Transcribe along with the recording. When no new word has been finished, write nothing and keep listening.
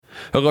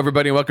Hello,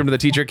 everybody, and welcome to the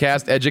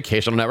TeacherCast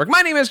Educational Network.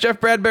 My name is Jeff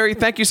Bradbury.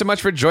 Thank you so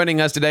much for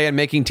joining us today and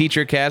making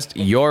TeacherCast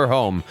your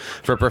home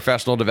for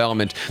professional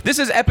development. This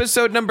is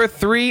episode number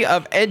 3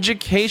 of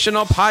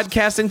Educational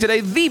Podcasting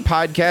Today, the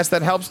podcast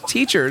that helps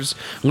teachers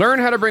learn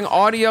how to bring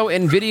audio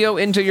and video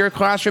into your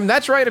classroom.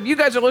 That's right. If you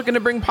guys are looking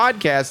to bring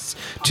podcasts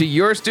to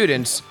your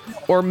students,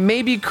 or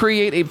maybe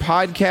create a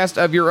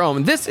podcast of your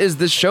own, this is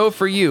the show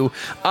for you.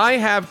 I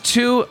have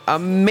 2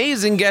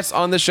 amazing guests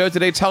on the show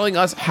today telling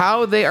us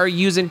how they are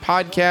using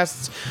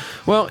podcasts,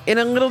 well, in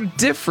a little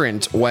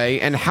different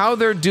way, and how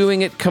they're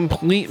doing it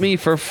completely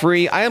for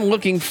free. I am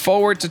looking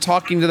forward to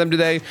talking to them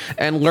today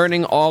and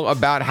learning all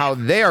about how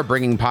they are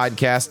bringing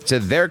podcasts to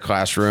their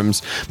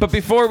classrooms. But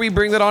before we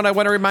bring that on, I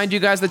want to remind you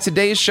guys that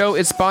today's show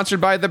is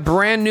sponsored by the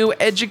brand new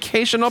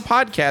Educational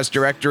Podcast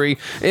Directory.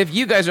 If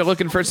you guys are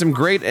looking for some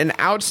great and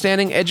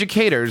outstanding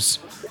educators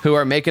who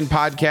are making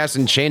podcasts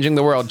and changing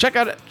the world, check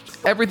out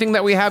everything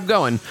that we have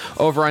going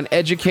over on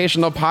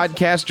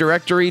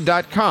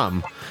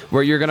educationalpodcastdirectory.com,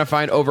 where you're going to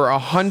find over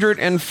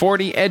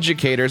 140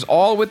 educators,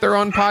 all with their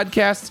own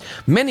podcasts,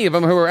 many of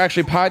them who are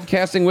actually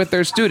podcasting with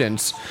their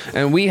students.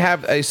 And we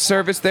have a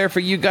service there for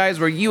you guys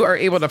where you are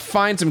able to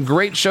find some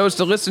great shows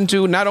to listen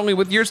to, not only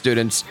with your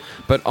students,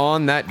 but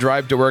on that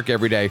drive to work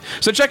every day.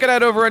 So check it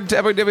out over at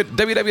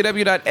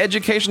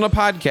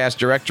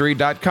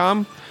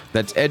www.educationalpodcastdirectory.com.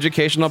 That's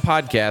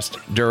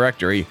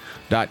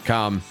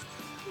educationalpodcastdirectory.com.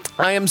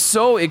 I am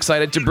so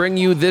excited to bring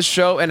you this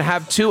show and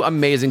have 2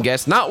 amazing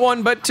guests. Not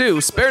 1, but 2.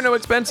 Spare no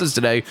expenses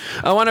today.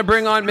 I want to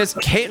bring on Miss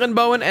Caitlin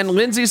Bowen and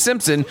Lindsay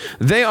Simpson.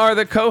 They are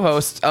the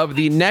co-hosts of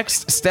the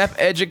Next Step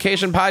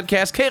Education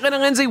podcast. Caitlin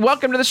and Lindsay,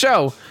 welcome to the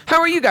show. How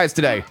are you guys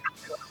today?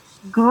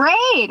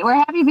 Great. We're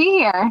happy to be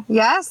here.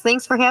 Yes,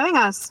 thanks for having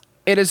us.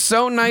 It is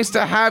so nice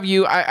to have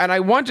you. And I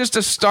want just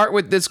to start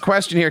with this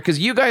question here, because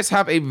you guys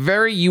have a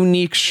very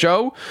unique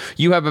show.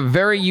 You have a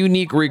very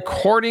unique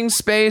recording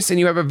space, and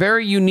you have a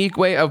very unique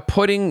way of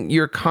putting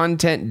your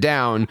content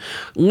down.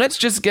 Let's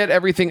just get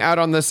everything out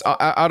on this,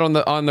 out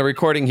on the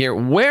recording here.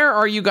 Where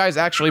are you guys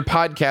actually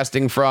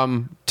podcasting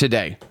from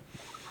today?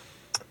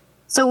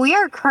 So we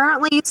are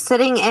currently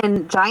sitting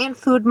in Giant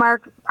Food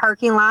Mart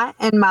parking lot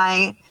in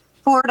my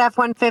Ford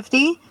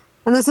F-150.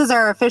 And this is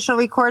our official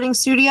recording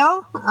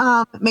studio.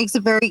 It makes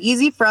it very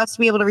easy for us to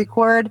be able to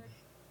record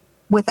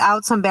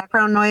without some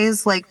background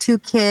noise, like 2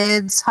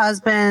 kids,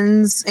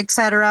 husbands,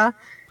 etc.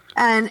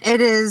 And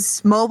it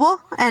is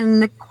mobile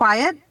and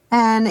quiet,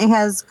 and it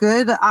has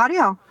good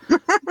audio.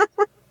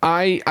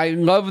 I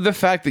love the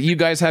fact that you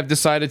guys have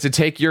decided to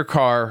take your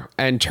car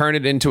and turn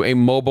it into a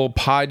mobile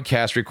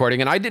podcast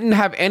recording. And I didn't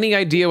have any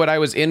idea what I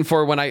was in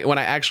for when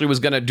I actually was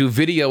going to do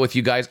video with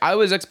you guys. I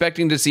was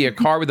expecting to see a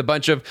car with a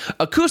bunch of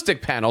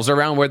acoustic panels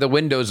around where the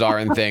windows are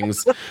and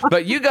things.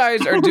 But you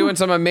guys are doing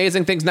some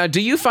amazing things. Now, do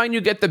you find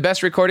you get the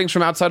best recordings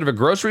from outside of a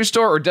grocery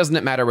store, or doesn't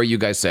it matter where you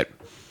guys sit?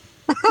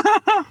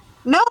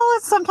 No,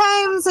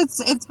 sometimes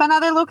it's been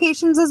other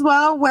locations as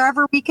well,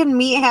 wherever we can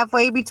meet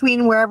halfway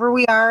between wherever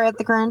we are at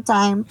the current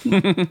time.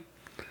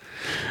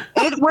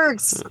 It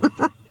works.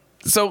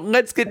 So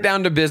let's get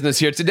down to business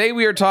here. Today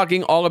we are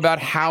talking all about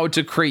how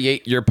to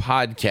create your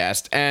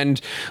podcast.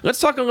 And let's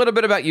talk a little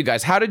bit about you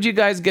guys. How did you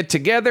guys get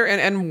together,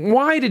 and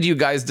why did you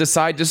guys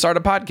decide to start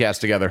a podcast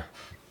together?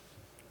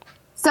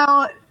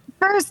 So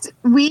first,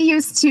 we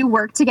used to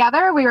work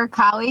together. We were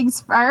colleagues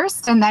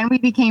first, and then we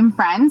became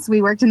friends.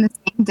 We worked in the same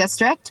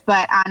district,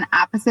 but on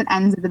opposite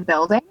ends of the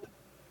building.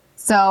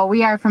 So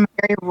we are from a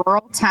very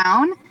rural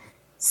town.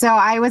 So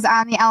I was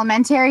on the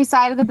elementary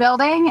side of the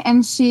building,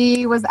 and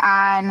she was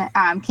on,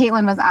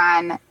 Caitlin was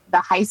on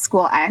the high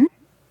school end.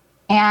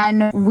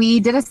 And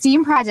we did a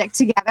STEAM project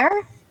together.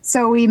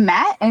 So we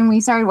met and we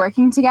started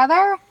working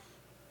together.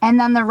 And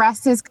then the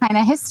rest is kind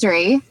of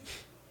history.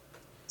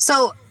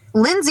 So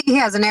Lindsay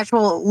has a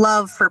natural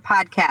love for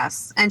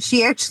podcasts, and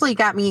she actually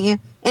got me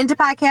into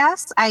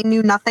podcasts. I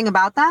knew nothing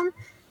about them.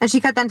 And she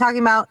kept on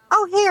talking about,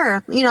 oh,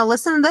 here,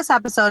 listen to this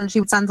episode. And she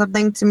would send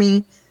something to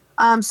me.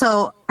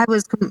 So I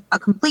was a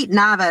complete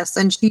novice.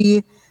 And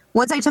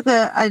once I took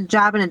a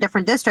job in a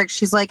different district,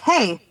 she's like,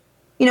 hey,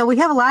 we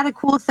have a lot of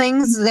cool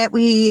things that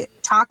we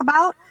talk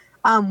about.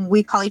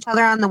 We call each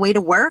other on the way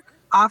to work.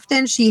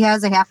 Often she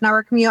has a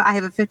half-an-hour commute. I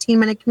have a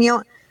 15-minute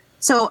commute.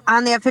 So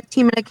on that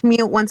 15-minute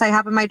commute, once I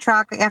hop in my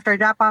truck, after I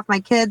drop off my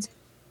kids,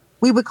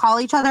 we would call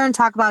each other and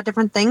talk about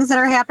different things that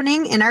are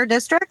happening in our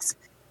districts.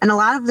 And a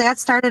lot of that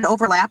started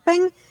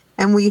overlapping.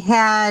 And we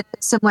had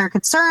similar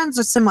concerns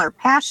or similar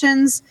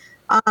passions,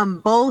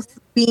 both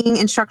being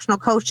instructional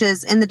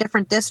coaches in the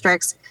different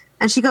districts.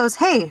 And she goes,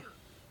 hey,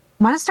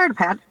 want to start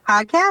a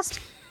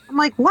podcast? I'm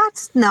like,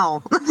 what?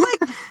 No.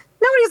 Like,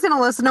 nobody's going to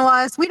listen to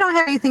us. We don't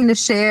have anything to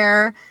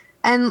share.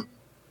 And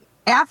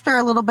after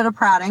a little bit of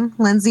prodding,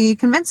 Lindsay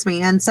convinced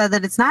me and said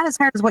that it's not as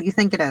hard as what you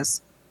think it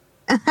is.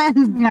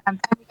 And we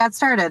got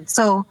started.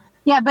 So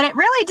yeah, but it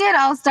really did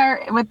all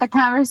start with the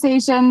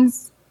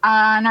conversations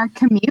on our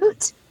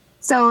commute.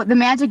 So the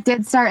magic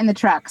did start in the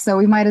truck. So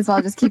we might as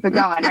well just keep it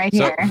going right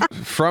here.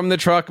 From the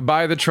truck,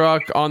 by the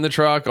truck, on the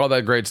truck, all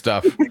that great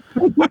stuff.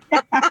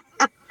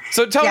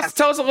 So tell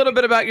us a little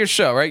bit about your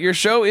show, right? Your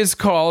show is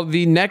called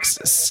the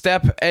Next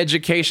Step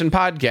Education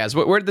Podcast.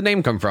 Where did the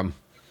name come from?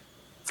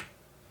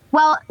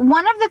 Well,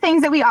 one of the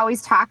things that we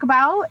always talk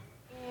about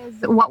is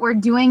what we're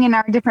doing in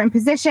our different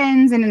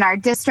positions and in our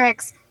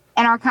districts.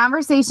 And our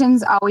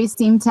conversations always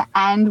seem to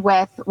end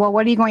with, well,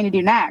 what are you going to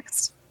do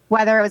next?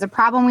 Whether it was a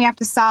problem we have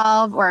to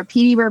solve or a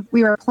PD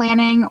we were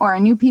planning or a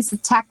new piece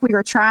of tech we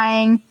were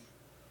trying,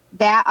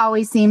 that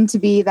always seemed to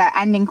be the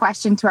ending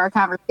question to our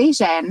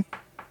conversation.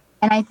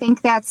 And I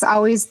think that's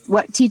always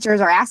what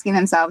teachers are asking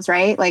themselves,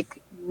 right?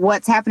 Like,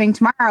 what's happening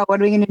tomorrow? What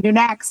are we going to do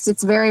next?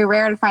 It's very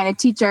rare to find a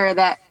teacher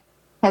that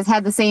has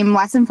had the same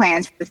lesson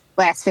plans for the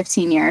last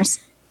 15 years.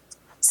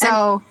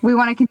 So we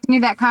want to continue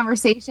that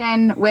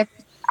conversation with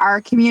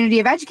our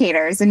community of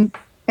educators and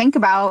think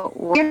about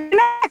what's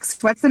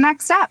next. What's the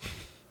next step?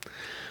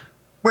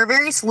 We're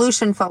very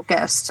solution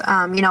focused.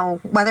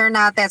 Whether or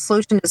not that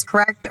solution is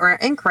correct or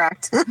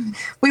incorrect,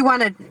 we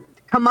want to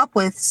come up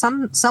with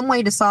some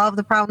way to solve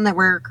the problem that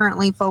we're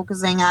currently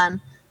focusing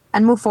on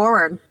and move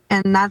forward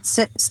and not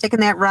stick in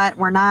that rut.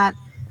 We're not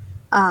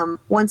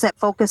ones that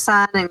focus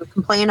on and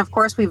complain. Of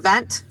course, we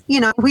vent.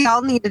 We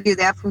all need to do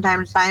that from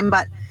time to time,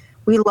 but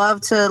we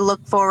love to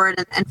look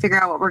forward and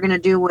figure out what we're going to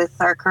do with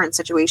our current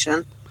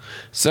situation.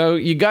 So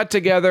you got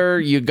together,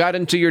 you got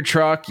into your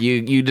truck,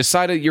 you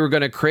decided you were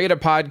going to create a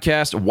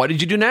podcast. What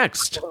did you do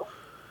next?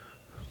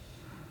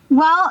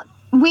 Well,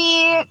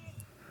 I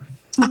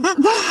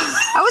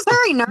was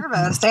very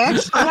nervous,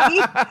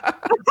 actually.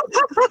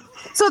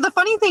 So the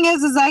funny thing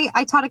is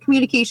I taught a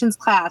communications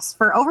class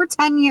for over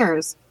 10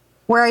 years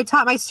where I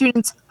taught my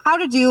students how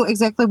to do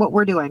exactly what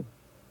we're doing.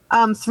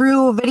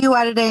 Through video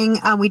editing,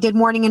 we did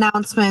morning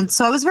announcements.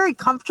 So I was very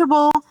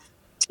comfortable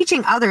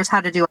teaching others how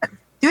to do it.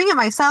 Doing it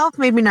myself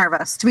made me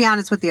nervous, to be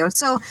honest with you.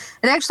 So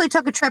it actually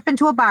took a trip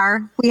into a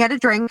bar. We had a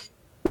drink.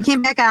 We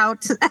came back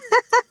out.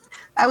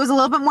 I was a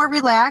little bit more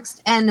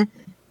relaxed. And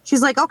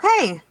she's like,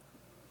 okay.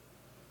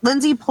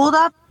 Lindsay pulled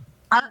up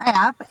our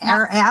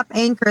app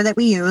Anchor that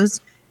we use.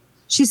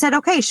 She said,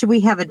 okay, should we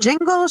have a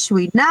jingle? Should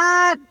we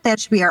not? That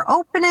should be our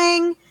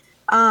opening.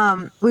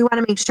 We want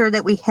to make sure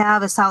that we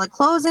have a solid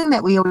closing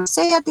that we always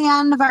say at the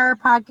end of our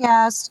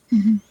podcast.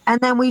 Mm-hmm.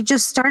 And then we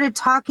just started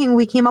talking.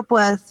 We came up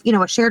with,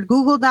 a shared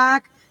Google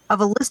Doc of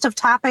a list of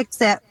topics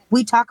that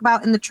we talk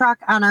about in the truck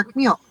on our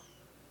commute.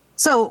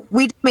 So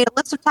we made a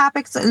list of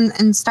topics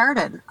and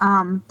started.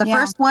 The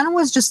first one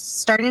was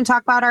just starting to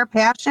talk about our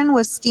passion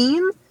with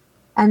STEAM,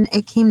 and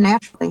it came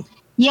naturally.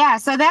 Yeah,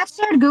 so that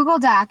shared Google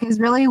Doc is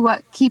really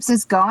what keeps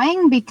us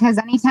going, because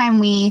anytime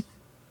we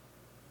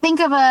think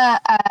of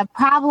a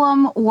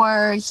problem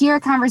or hear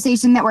a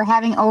conversation that we're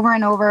having over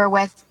and over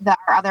with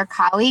our other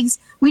colleagues,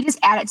 we just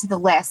add it to the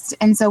list.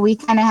 And so we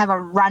kind of have a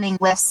running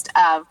list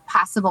of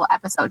possible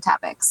episode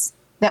topics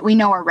that we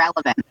know are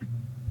relevant.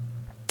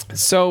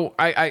 So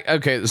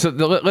okay. So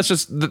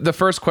the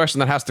first question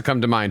that has to come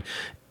to mind.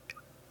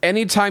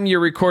 Anytime you're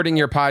recording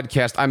your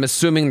podcast, I'm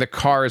assuming the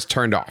car is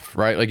turned off,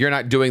 right? Like you're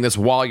not doing this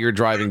while you're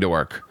driving to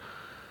work.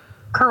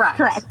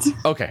 Correct.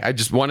 Okay, I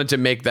just wanted to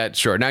make that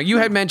sure. Now, you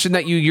had mentioned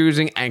that you're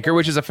using Anchor,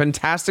 which is a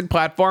fantastic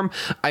platform.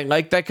 I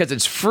like that because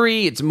it's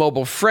free, it's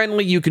mobile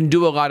friendly, you can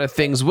do a lot of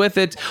things with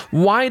it.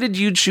 Why did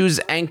you choose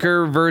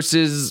Anchor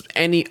versus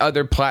any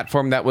other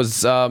platform that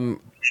was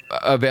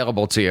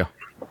available to you?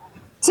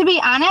 To be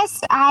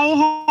honest,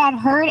 I had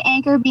heard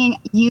Anchor being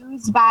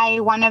used by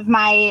one of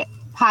my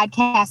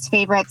podcast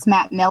favorites,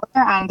 Matt Miller,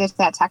 on Ditch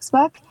That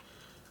Textbook.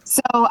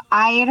 So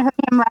I had heard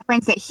him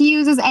reference that he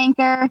uses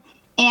Anchor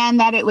and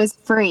that it was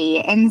free.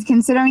 And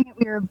considering that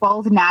we were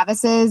both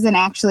novices in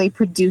actually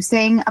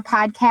producing a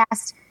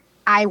podcast,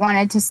 I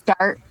wanted to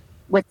start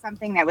with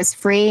something that was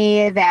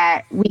free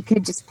that we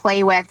could just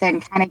play with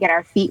and kind of get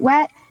our feet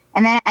wet.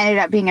 And then it ended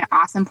up being an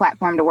awesome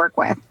platform to work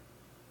with.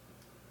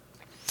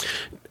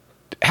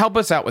 Help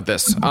us out with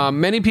this.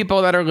 Many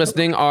people that are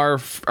listening are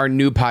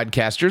new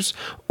podcasters,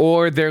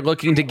 or they're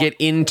looking to get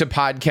into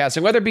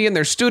podcasting, whether it be in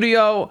their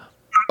studio,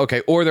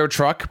 or their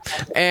truck,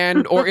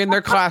 or in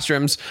their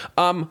classrooms.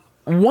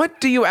 What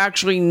do you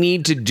actually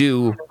need to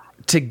do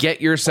to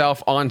get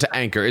yourself onto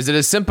Anchor? Is it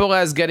as simple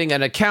as getting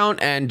an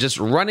account and just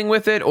running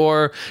with it,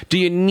 or do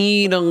you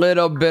need a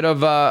little bit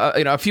of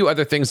a few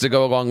other things to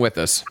go along with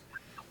this?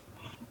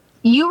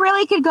 You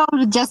really could go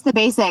to just the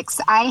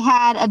basics. I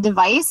had a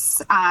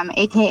device,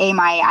 aka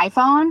my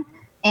iPhone,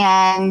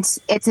 and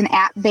it's an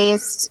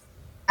app-based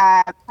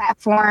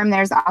platform.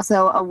 There's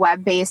also a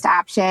web-based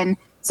option.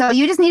 So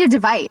you just need a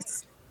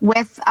device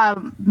with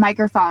a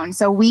microphone.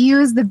 So we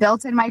use the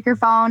built-in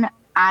microphone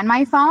on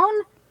my phone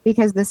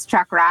because this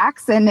truck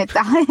rocks and it's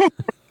on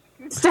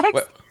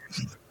sticks.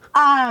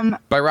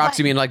 By rocks,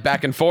 you mean like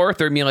back and forth,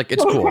 or you mean like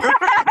it's cool?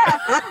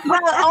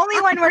 Well,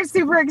 only when we're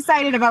super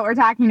excited about what we're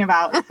talking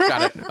about.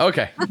 Got it.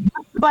 Okay.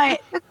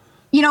 But,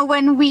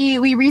 when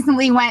we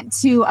recently went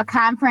to a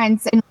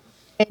conference and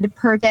did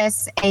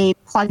purchase a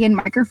plug-in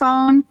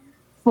microphone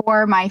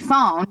for my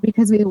phone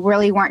because we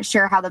really weren't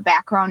sure how the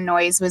background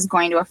noise was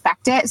going to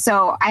affect it.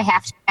 So I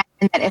have to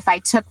mention that if I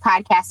took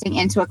podcasting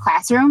into a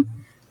classroom,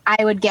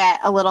 I would get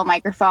a little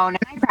microphone,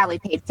 and I probably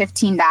paid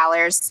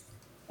 $15,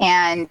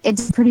 and it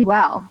did pretty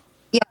well.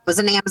 Yeah, it was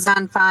an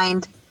Amazon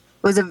find.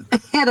 It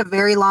had a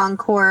very long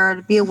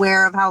cord. Be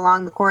aware of how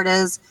long the cord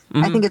is.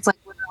 I think it's like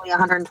literally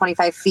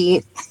 125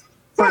 feet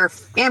for,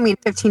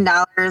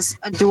 $15,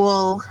 a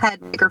dual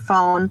head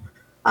microphone.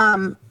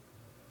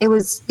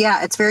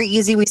 It's very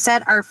easy. We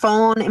set our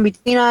phone in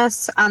between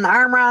us on the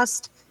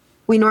armrest.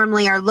 We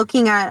normally are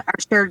looking at our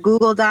shared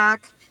Google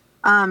Doc,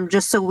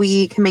 just so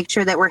we can make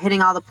sure that we're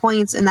hitting all the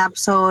points in the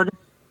episode.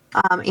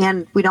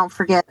 And we don't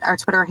forget our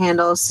Twitter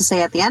handles to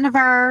say at the end of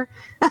our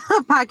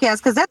podcast,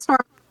 because that's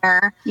normally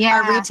where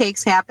our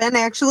retakes happen,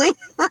 actually.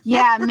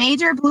 Yeah,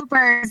 major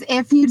bloopers.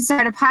 If you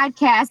start a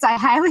podcast, I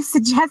highly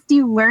suggest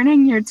you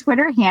learning your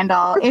Twitter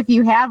handle if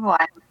you have one.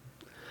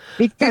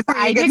 Because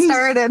I get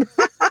started.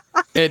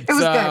 It was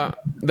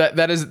good.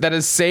 That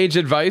is sage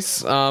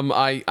advice.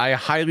 I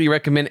highly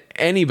recommend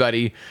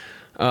anybody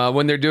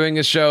when they're doing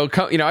a show.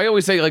 I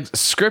always say, like,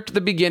 script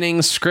the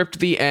beginning, script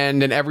the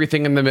end, and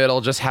everything in the middle.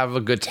 Just have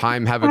a good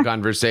time, have a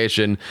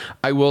conversation.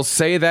 I will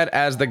say that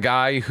as the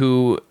guy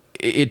who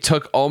it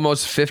took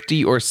almost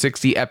 50 or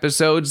 60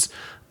 episodes.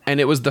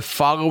 And it was the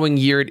following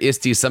year at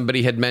ISTE,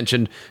 somebody had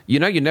mentioned, you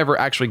never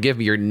actually give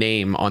me your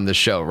name on the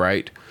show,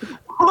 right?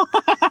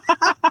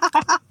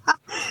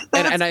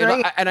 and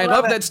I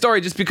love that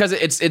story just because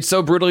it's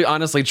so brutally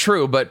honestly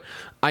true, but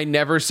I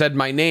never said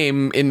my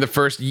name in the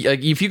first,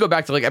 like, if you go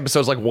back to like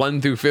episodes like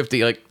 1 through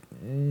 50, like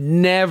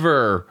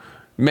never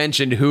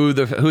mentioned who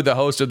the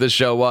host of the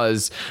show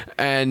was.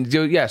 And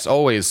yes,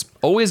 always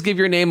give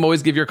your name,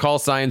 always give your call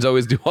signs,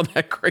 always do all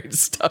that great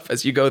stuff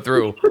as you go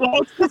through.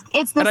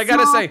 It's the and I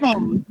gotta say,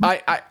 thing.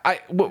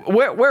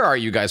 where are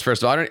you guys?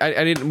 First of all, we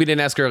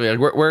didn't ask earlier.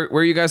 Where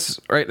are you guys?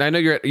 Right, I know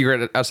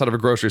you're outside of a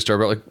grocery store,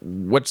 but like,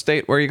 what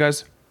state? Where are you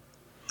guys?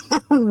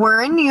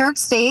 We're in New York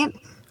State.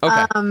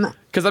 Okay.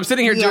 Because I'm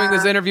sitting here doing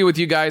this interview with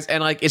you guys,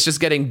 and like it's just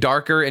getting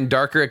darker and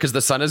darker because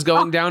the sun is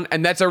going down,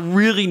 and that's a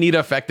really neat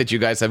effect that you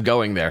guys have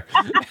going there.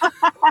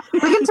 We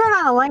can turn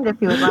on a light if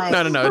you would like.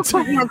 No. It's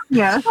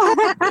yeah.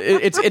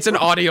 it's an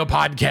audio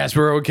podcast.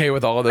 We're okay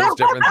with all of those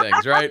different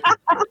things, right?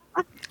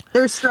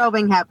 There's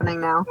strobing happening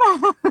now.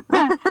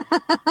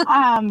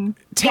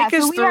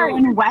 We are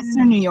in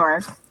Western New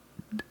York.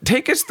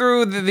 Take us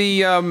through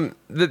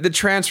the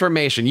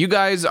transformation. You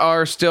guys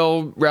are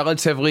still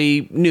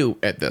relatively new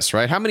at this,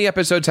 right? How many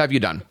episodes have you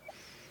done?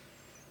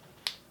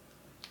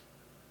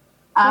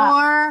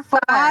 4,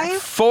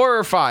 5. 4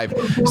 or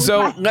 5.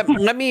 So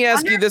let me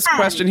ask you this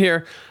question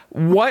here.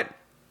 What,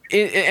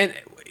 and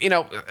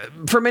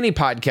for many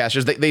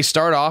podcasters, they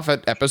start off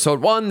at episode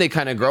 1, they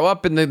kind of grow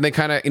up, and then they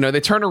kind of, they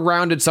turn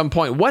around at some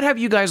point. What have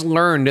you guys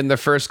learned in the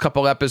first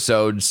couple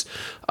episodes?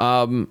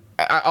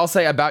 I'll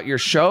say about your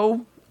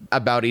show,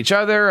 about each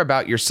other,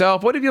 about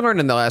yourself. What have you learned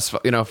in the last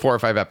 4 or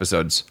 5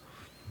 episodes?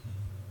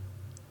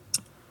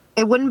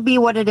 It wouldn't be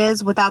what it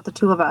is without the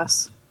two of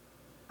us.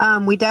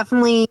 We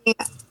definitely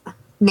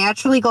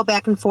naturally go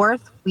back and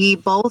forth. We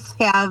both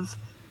have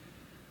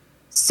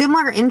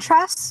similar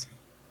interests,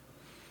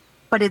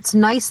 but it's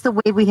nice the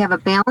way we have a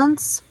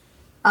balance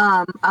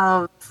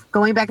of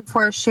going back and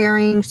forth,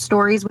 sharing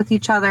stories with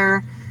each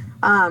other.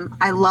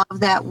 I love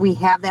that we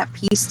have that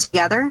piece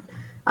together.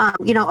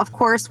 Of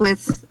course,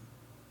 with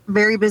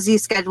very busy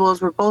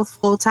schedules, we're both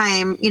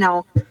full-time,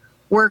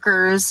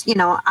 workers.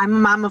 I'm a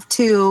mom of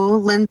 2.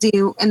 Lindsay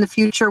in the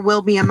future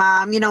will be a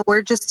mom.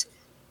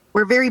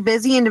 We're very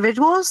busy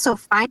individuals, so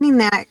finding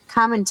that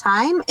common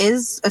time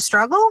is a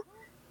struggle.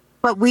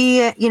 But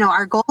we,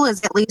 our goal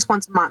is at least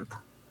once a month,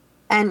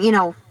 and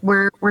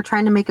we're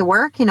trying to make it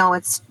work.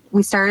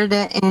 We started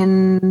it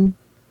in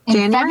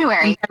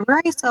January,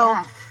 February, so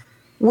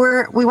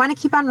we want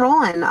to keep on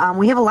rolling.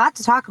 We have a lot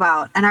to talk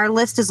about, and our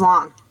list is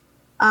long.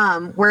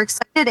 We're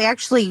excited.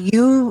 Actually,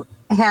 you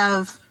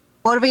have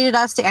motivated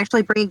us to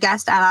actually bring a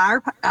guest on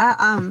our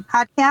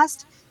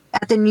podcast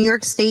at the New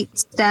York State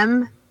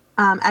STEM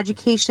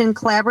Education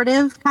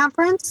Collaborative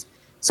Conference.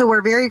 So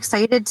we're very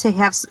excited to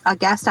have a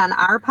guest on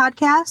our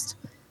podcast.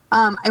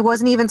 It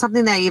wasn't even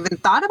something that I even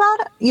thought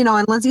about,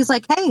 and Lindsay's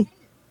like, hey,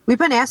 we've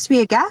been asked to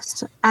be a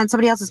guest on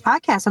somebody else's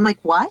podcast. I'm like,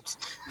 what?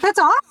 That's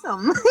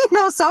awesome.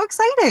 So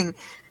exciting.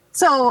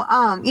 So,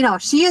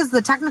 she is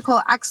the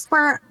technical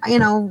expert,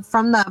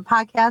 from the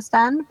podcast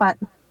end, but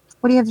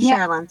what do you have to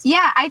share, Lindsay?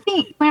 Yeah, I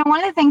think one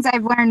of the things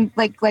I've learned,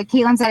 like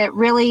Caitlin said, it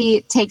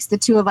really takes the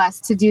two of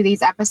us to do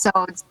these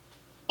episodes.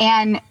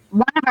 And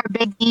one of our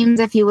big themes,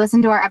 if you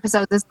listen to our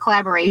episodes, is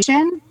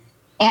collaboration.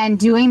 And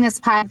doing this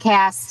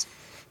podcast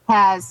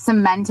has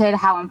cemented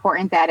how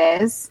important that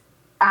is.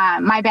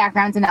 My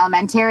background's in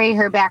elementary.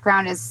 Her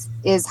background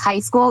is high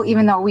school,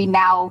 even though we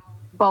now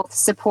both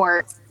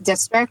support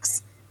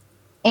districts.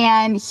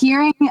 And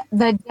hearing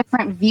the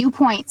different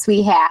viewpoints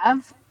we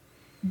have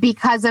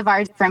because of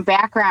our different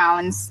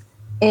backgrounds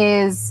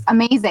is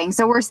amazing.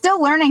 So we're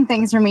still learning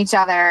things from each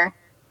other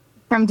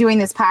from doing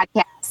this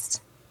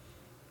podcast.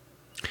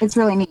 It's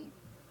really neat.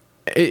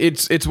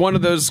 it's one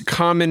of those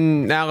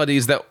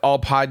commonalities that all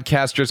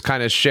podcasters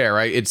kind of share,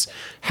 right? It's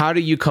how do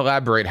you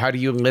collaborate? How do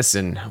you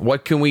listen?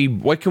 What can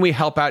we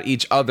help out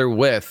each other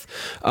with?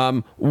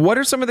 What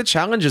are some of the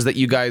challenges that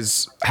you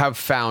guys have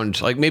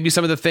found? Like maybe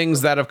some of the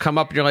things that have come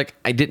up and you're like,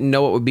 I didn't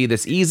know it would be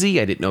this easy.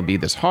 I didn't know it'd be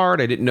this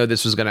hard. I didn't know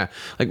this was gonna,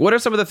 like, what are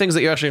some of the things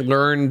that you actually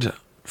learned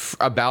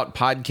about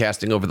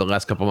podcasting over the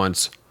last couple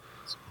months?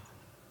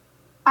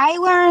 I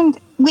learned,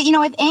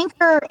 with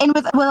Anchor and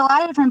with a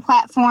lot of different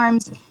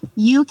platforms,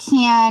 you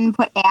can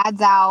put ads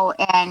out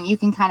and you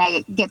can kind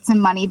of get some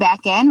money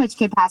back in, which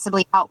could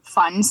possibly help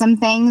fund some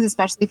things,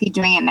 especially if you're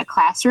doing it in a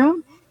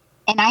classroom.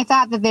 And I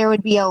thought that there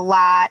would be a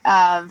lot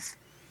of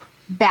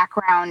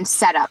background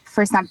setup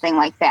for something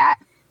like that.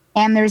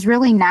 And there's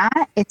really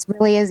not. It's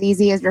really as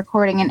easy as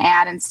recording an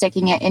ad and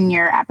sticking it in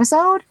your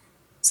episode.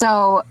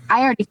 So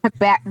I already took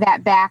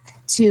that back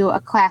to a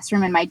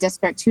classroom in my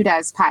district who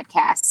does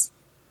podcasts,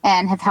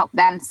 and have helped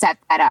them set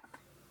that up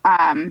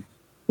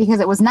because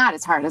it was not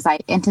as hard as I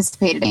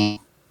anticipated.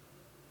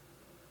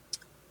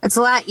 It's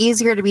a lot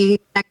easier to be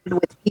connected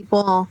with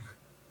people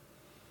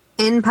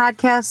in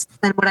podcasts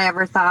than what I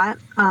ever thought.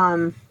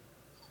 I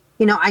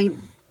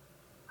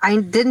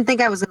didn't think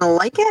I was going to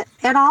like it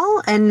at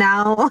all. And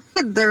now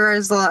there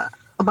is a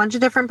bunch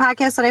of different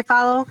podcasts that I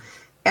follow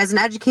as an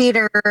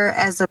educator,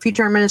 as a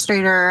future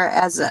administrator,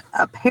 as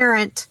a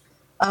parent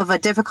of a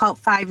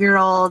difficult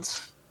 5-year-old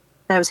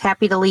I was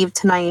happy to leave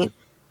tonight.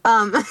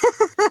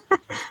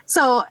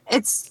 So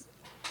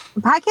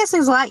podcasting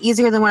is a lot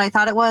easier than what I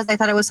thought it was. I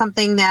thought it was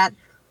something that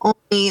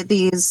only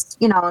these,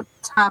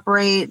 top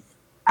rate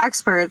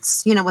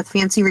experts, with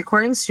fancy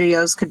recording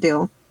studios could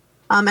do.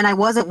 And I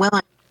wasn't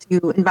willing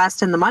to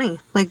invest in the money.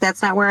 Like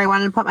that's not where I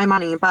wanted to put my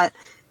money, but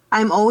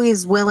I'm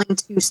always willing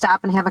to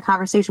stop and have a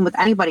conversation with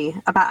anybody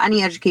about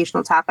any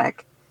educational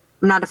topic.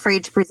 I'm not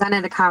afraid to present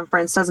at a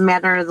conference. Doesn't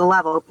matter the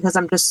level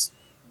because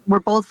we're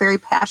both very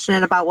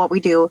passionate about what we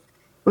do.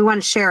 We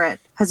want to share it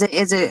because it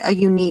is a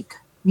unique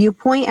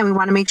viewpoint, and we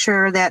want to make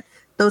sure that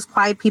those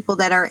quiet people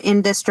that are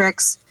in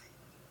districts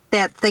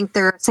that think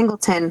they're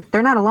singleton,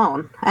 they're not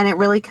alone, and it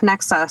really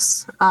connects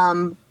us.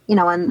 And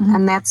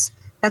that's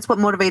what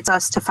motivates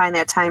us to find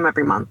that time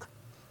every month.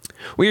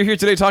 We are here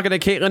today talking to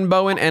Caitlin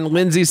Bowen and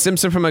Lindsay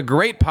Simpson from a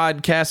great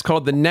podcast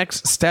called The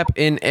Next Step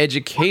in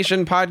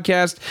Education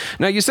podcast.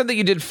 Now, you said that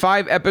you did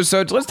 5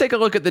 episodes. Let's take a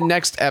look at the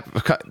next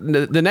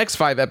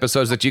 5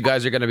 episodes that you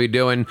guys are going to be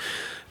doing.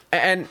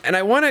 And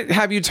I want to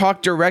have you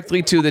talk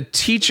directly to the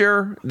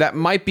teacher that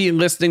might be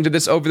listening to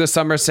this over the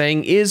summer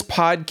saying, is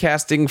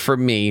podcasting for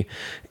me?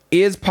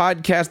 Is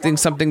podcasting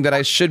something that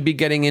I should be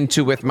getting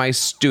into with my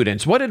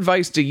students? What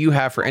advice do you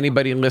have for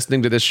anybody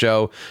listening to this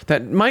show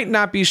that might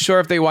not be sure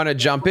if they want to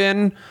jump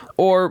in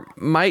or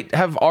might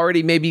have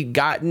already maybe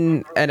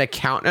gotten an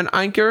account on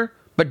Anchor,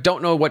 but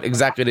don't know what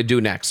exactly to do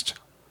next?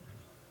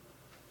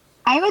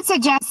 I would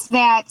suggest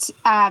that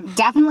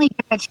definitely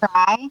give it a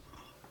try,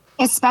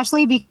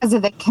 especially because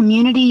of the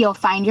community you'll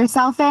find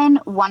yourself in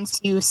once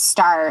you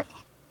start.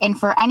 And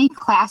for any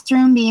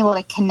classroom, being able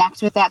to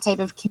connect with that type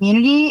of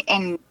community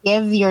and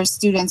give your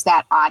students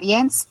that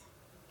audience,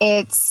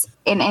 it's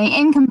an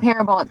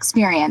incomparable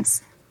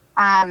experience.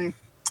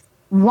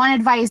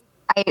 One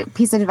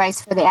piece of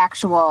advice for the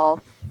actual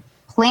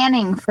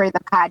planning for the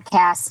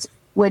podcast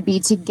would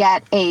be to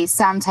get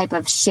some type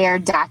of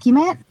shared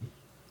document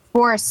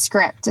for a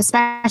script,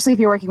 especially if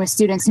you're working with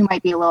students who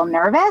might be a little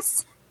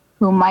nervous,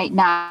 who might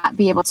not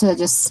be able to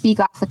just speak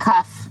off the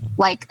cuff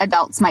like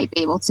adults might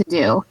be able to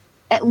do.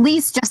 At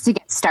least just to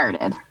get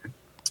started.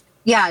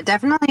 Yeah,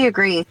 definitely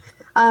agree.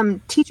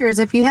 Teachers,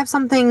 if you have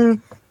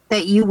something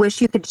that you wish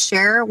you could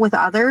share with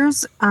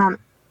others,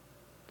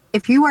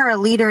 if you are a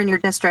leader in your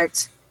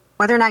district,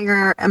 whether or not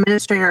you're an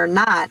administrator or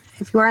not,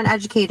 if you are an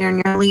educator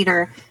and you're a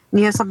leader and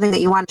you have something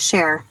that you want to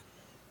share,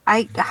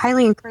 I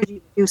highly encourage you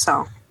to do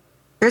so.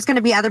 There's going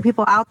to be other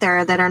people out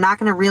there that are not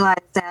going to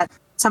realize that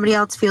somebody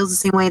else feels the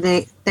same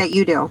way that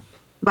you do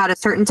about a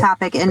certain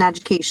topic in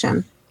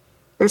education.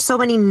 There's so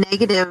many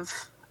negative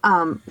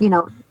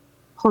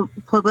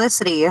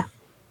publicity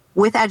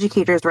with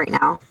educators right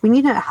now. We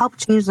need to help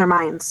change their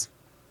minds.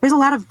 There's a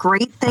lot of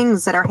great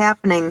things that are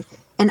happening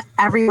in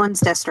everyone's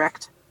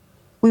district.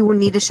 We will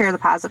need to share the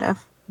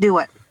positive. Do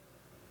it.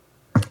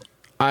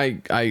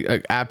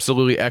 I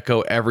absolutely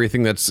echo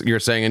everything you're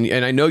saying.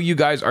 And I know you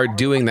guys are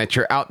doing that.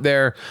 You're out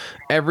there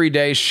every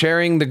day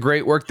sharing the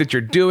great work that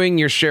you're doing.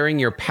 You're sharing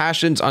your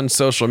passions on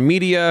social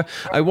media.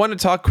 I want to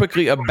talk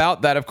quickly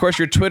about that. Of course,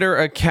 your Twitter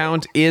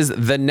account is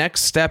The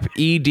Next Step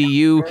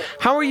EDU.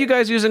 How are you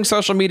guys using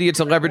social media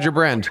to leverage your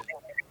brand?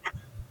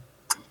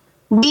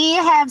 We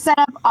have set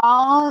up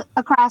all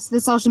across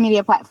the social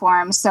media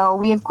platforms. So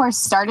we, of course,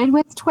 started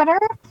with Twitter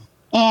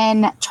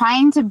and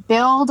trying to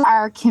build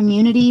our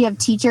community of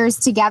teachers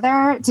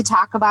together to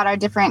talk about our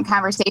different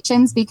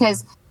conversations,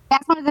 because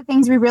that's one of the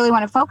things we really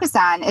want to focus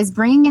on is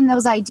bringing in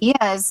those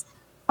ideas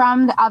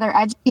from the other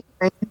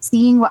educators and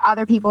seeing what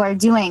other people are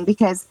doing,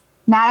 because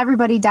not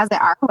everybody does it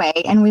our way.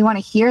 And we want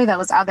to hear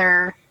those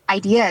other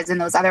ideas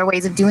and those other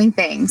ways of doing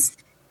things.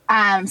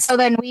 So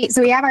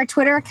we have our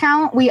Twitter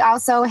account. We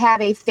also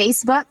have a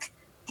Facebook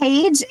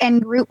page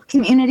and group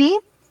community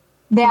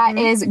that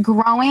is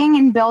growing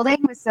and building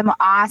with some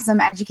awesome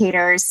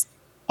educators.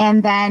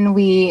 And then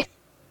we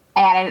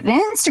added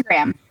an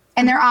Instagram,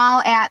 and they're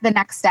all at the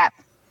Next Step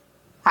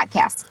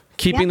podcast.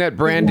 Keeping that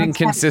branding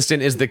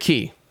consistent is the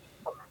key.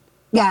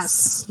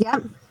 Yes.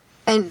 Yep.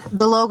 And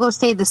the logo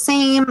stayed the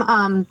same.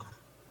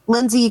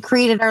 Lindsay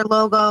created our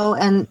logo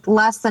in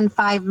less than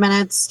 5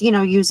 minutes,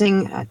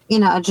 using, a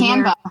generic,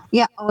 Canva.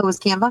 Yeah. Oh, it was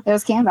Canva. It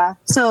was Canva.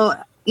 So,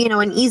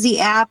 an easy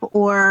app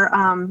or,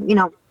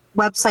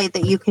 website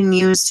that you can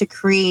use to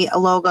create a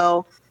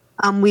logo.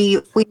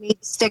 We made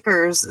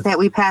stickers that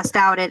we passed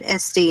out at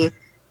ISTE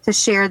to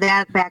share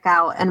that back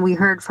out. And we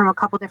heard from a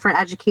couple different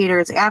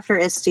educators after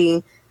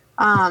ISTE,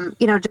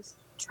 just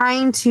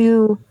trying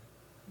to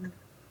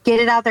get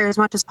it out there as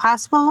much as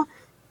possible.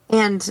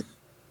 And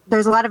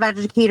there's a lot of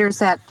educators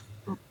that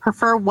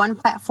prefer one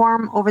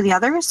platform over the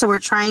other. So we're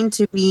trying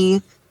to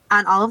be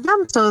on all of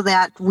them so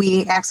that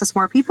we access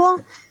more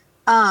people.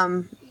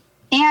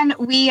 And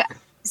we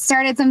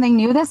started something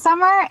new this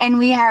summer, and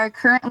we are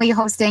currently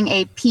hosting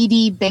a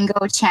PD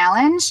Bingo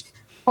Challenge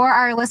for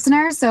our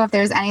listeners. So if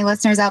there's any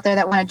listeners out there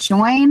that want to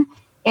join,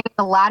 it's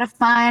a lot of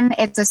fun.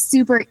 It's a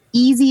super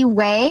easy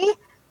way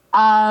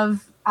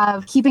of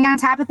keeping on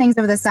top of things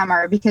over the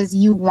summer, because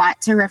you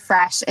want to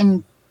refresh,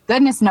 and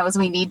goodness knows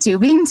we need to,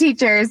 being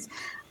teachers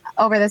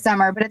over the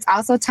summer, but it's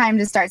also time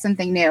to start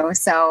something new.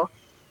 So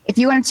if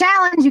you want a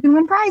challenge, you can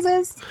win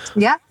prizes.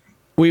 Yeah.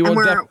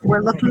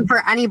 We're looking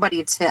for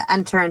anybody to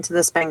enter into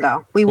this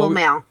bingo. We will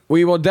mail.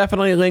 We will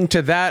definitely link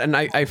to that, and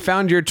I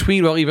found your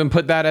tweet. We'll even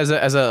put that as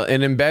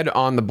an embed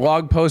on the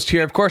blog post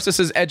here. Of course, this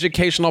is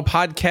Educational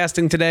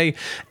Podcasting Today,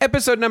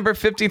 episode number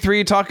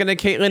 53, talking to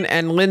Caitlin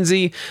and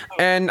Lindsay.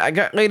 And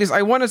ladies,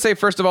 I want to say,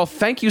 first of all,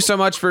 thank you so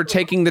much for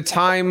taking the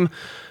time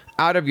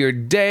out of your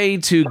day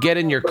to get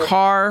in your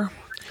car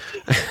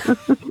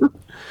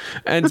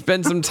and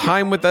spend some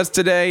time with us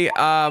today.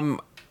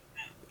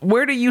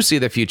 Where do you see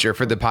the future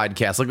for the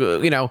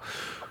podcast?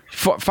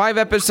 5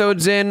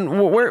 episodes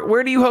in,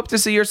 where do you hope to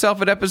see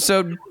yourself at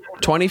episode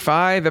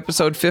 25,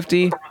 episode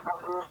 50?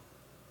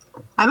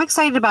 I'm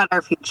excited about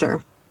our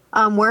future.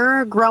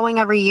 We're growing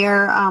every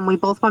year. We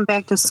both went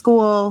back to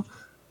school,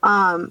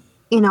 and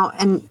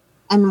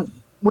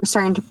we're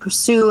starting to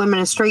pursue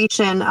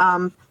administration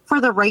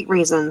for the right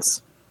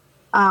reasons,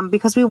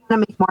 because we want to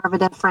make more of a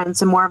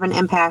difference and more of an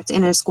impact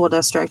in a school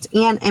district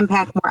and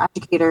impact more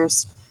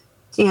educators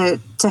to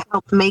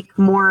help make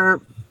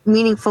more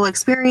meaningful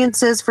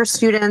experiences for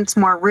students,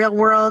 more real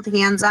world,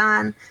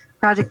 hands-on,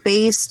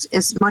 project-based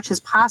as much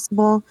as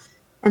possible.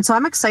 And so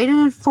I'm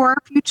excited for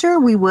our future.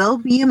 We will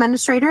be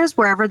administrators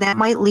wherever that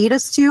might lead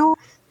us to.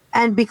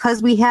 And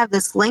because we have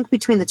this link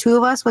between the two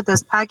of us with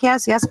this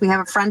podcast, yes, we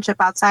have a friendship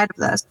outside of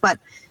this, but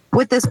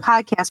with this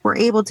podcast, we're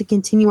able to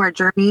continue our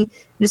journey and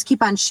just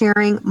keep on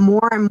sharing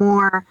more and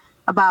more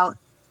about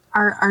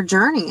our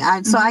journey.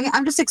 So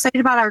I'm just excited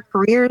about our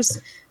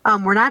careers.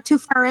 We're not too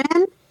far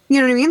in,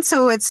 you know what I mean?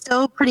 So it's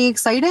still pretty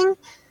exciting.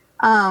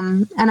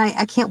 And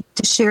I can't wait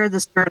to share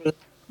this journey.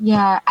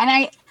 Yeah.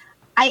 And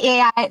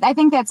I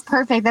think that's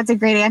perfect. That's a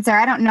great answer.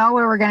 I don't know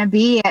where we're going to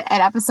be at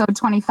episode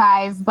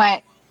 25,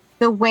 but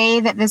the way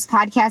that this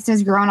podcast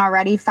has grown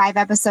already, 5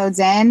 episodes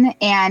in,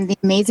 and the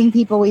amazing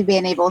people we've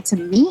been able to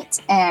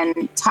meet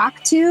and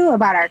talk to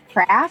about our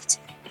craft,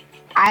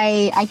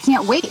 I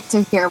can't wait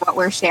to hear what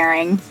we're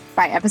sharing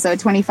by episode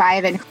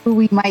 25 and who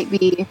we might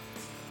be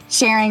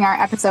sharing our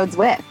episodes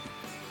with.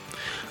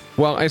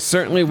 Well, I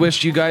certainly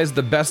wish you guys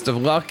the best of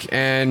luck,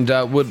 and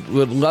would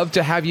love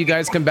to have you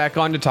guys come back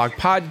on to talk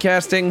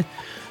podcasting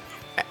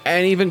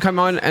and even come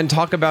on and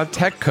talk about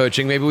tech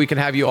coaching. Maybe we can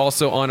have you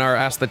also on our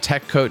Ask the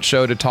Tech Coach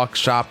show to talk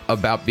shop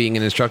about being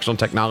an instructional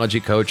technology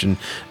coach and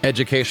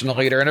educational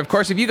leader. And of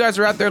course, if you guys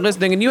are out there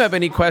listening and you have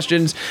any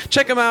questions,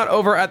 check them out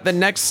over at the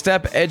Next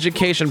Step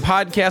Education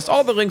Podcast.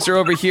 All the links are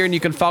over here, and you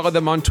can follow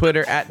them on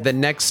Twitter at the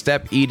Next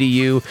Step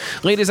EDU.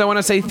 Ladies, I want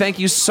to say thank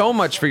you so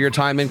much for your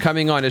time and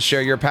coming on to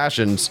share your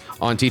passions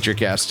on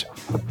TeacherCast.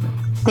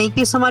 Thank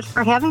you so much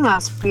for having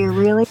us. We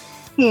really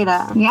appreciate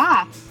it.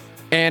 Yeah.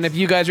 And if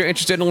you guys are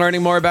interested in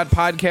learning more about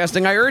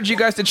podcasting, I urge you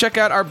guys to check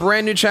out our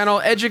brand new channel,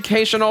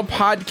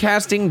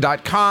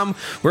 educationalpodcasting.com,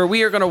 where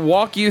we are going to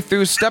walk you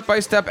through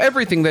step-by-step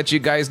everything that you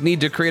guys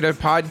need to create a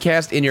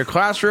podcast in your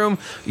classroom,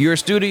 your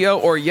studio,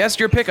 or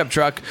yes, your pickup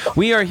truck.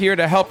 We are here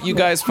to help you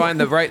guys find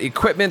the right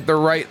equipment, the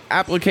right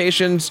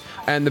applications,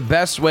 and the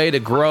best way to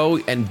grow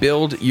and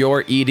build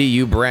your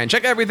EDU brand.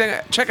 Check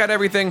out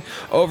everything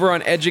over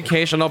on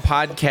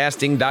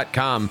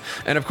educationalpodcasting.com.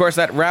 And of course,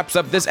 that wraps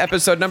up this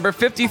episode number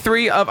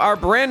 53 of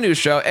our brand new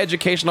show,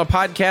 Educational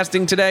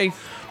Podcasting Today.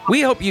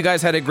 We hope you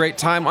guys had a great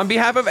time. On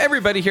behalf of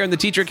everybody here in the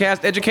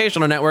TeacherCast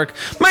Educational Network,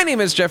 my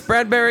name is Jeff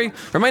Bradbury,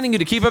 reminding you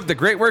to keep up the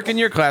great work in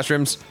your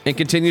classrooms and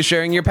continue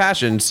sharing your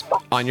passions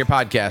on your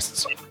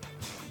podcasts.